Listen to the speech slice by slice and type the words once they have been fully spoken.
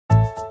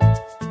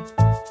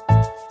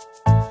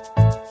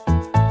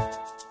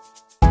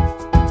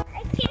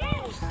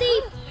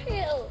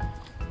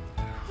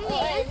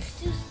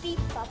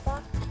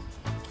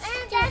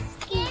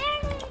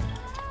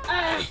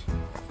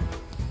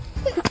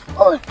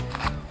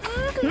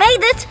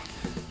Made it!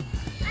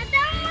 I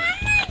don't want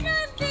to go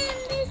to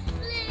this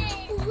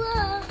place.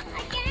 Whoa,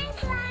 I can't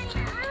climb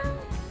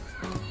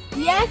up.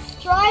 Yes,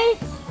 try it.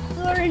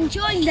 You're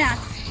enjoying that.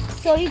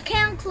 So you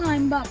can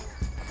climb up.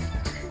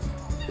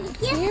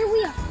 Yeah. Here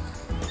we are.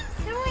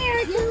 Here we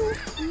are too.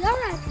 We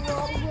are at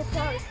Woluwe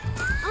Park.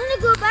 I'm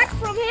gonna go back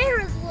from here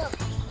as well.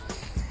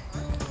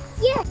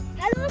 Yeah.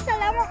 Hello,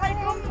 assalamu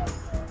alaikum,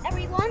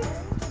 everyone.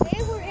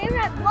 Today we're here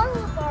at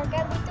Woluwe Park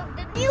and we took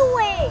the new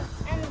way.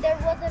 And there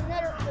was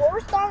another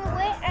forest on the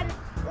way and it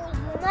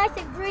was nice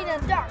and green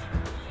and dark.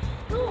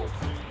 Cool.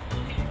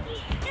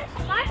 It's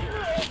my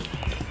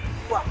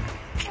Whoa.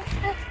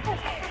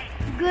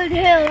 Good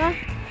hill, huh?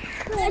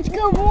 Let's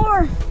go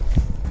more.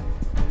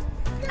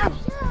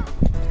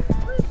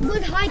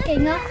 Good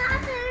hiking, huh?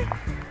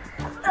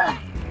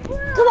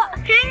 Come on,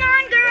 hang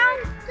on, girl.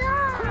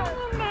 Hang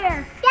in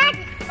there.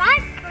 That's fun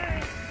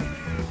first.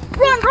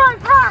 Run, run,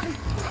 run.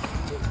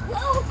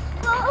 Whoa,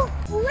 whoa.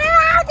 We're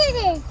out of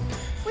it.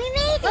 We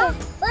made it.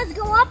 Let's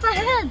go up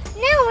ahead.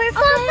 No, we're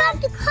far from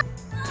the car.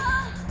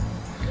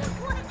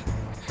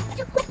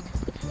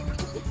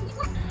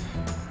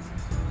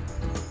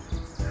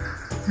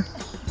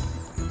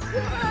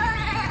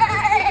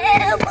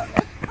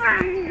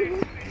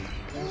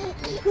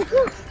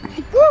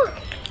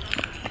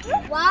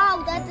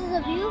 Wow, that is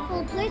a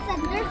beautiful place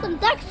and there's some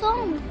ducks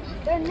home.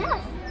 Their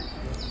nest.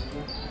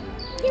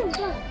 Here we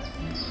go.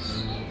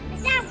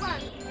 That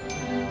one.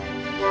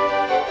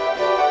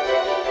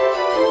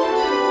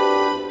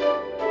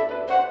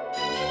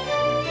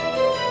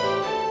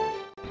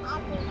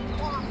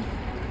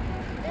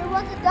 There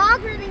was a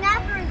dog running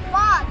after his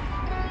boss.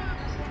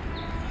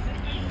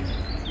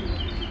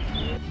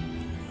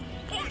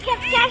 It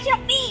can't catch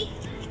up me.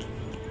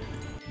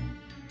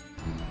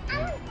 I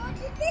want to go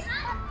to this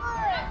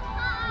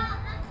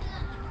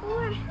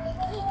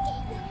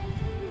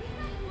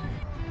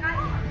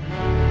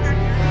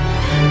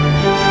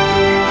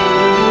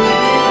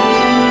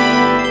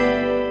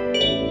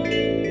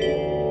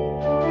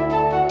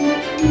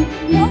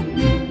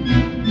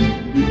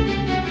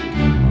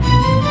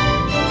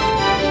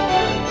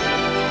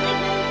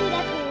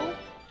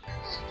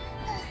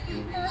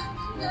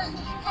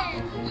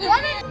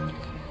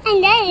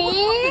And that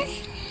is,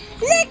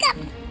 look up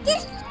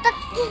this duck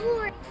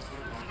door.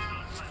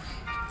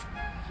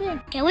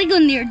 Can we go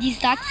near these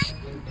ducks?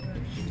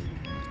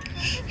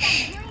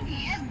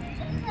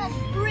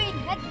 Green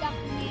head duck.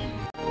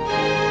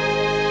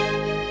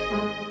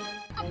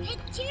 A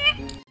picture?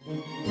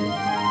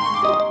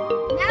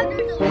 Now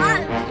there's a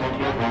lot of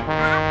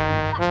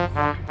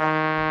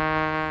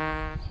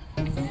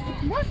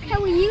What can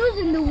we use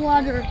in the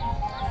water?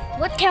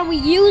 What can we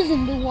use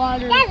in the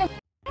water? That's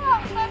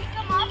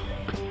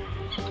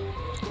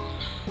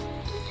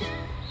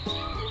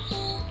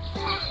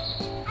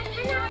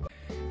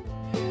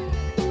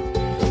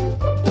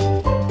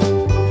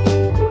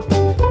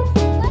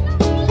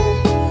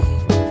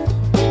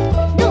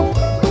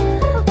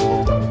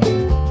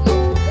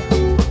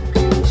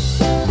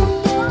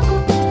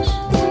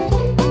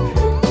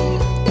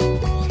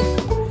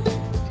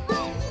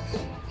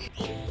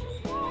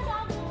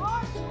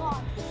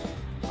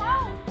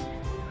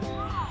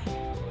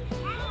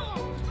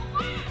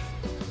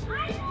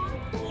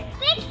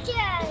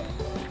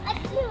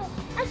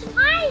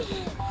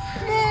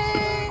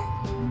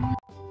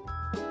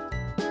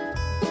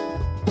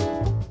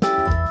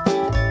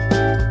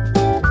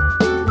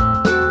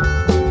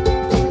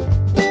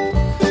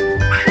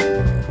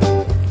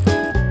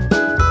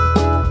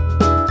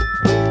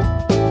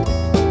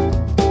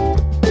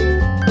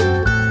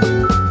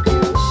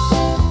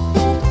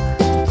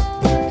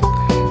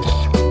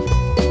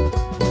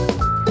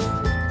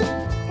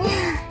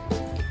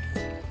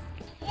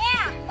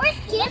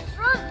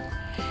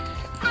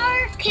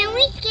Can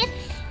we skip?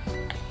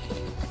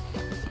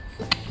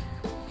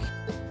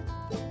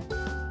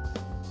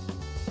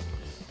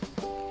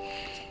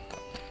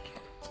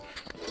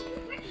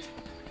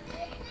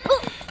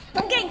 Oh,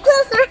 I'm getting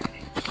closer.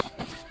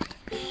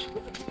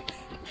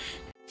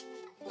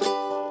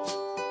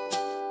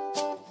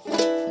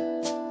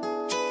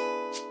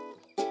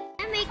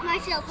 I make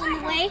myself on the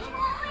way.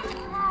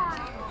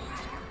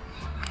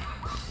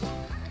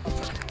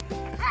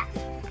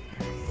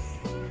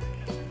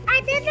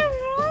 I didn't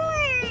roll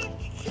it.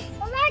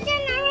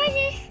 Imagine I was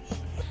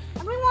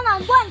Everyone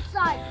on one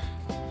side.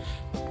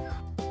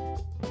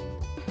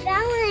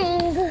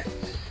 falling.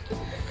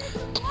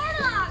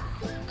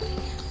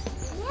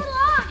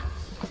 Warlock.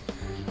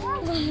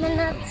 1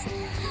 minute.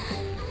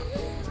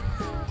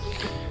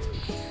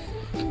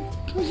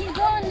 We should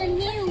go in the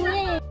new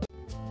way.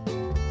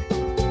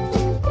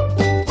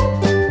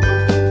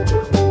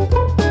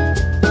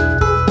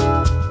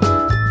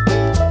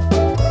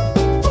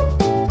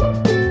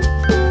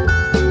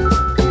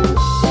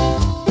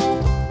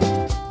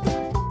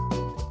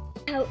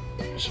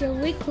 Shall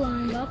we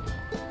climb up?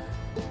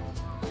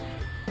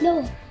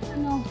 No,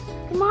 no.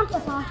 Come on,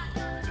 Papa.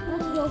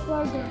 Let's go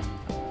further.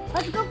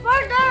 Let's go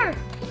further!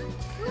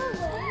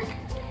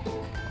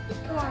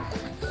 Come on.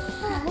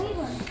 Can we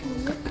run?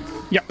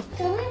 Yeah.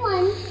 Can we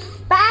run?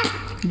 Back!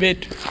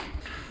 Wait.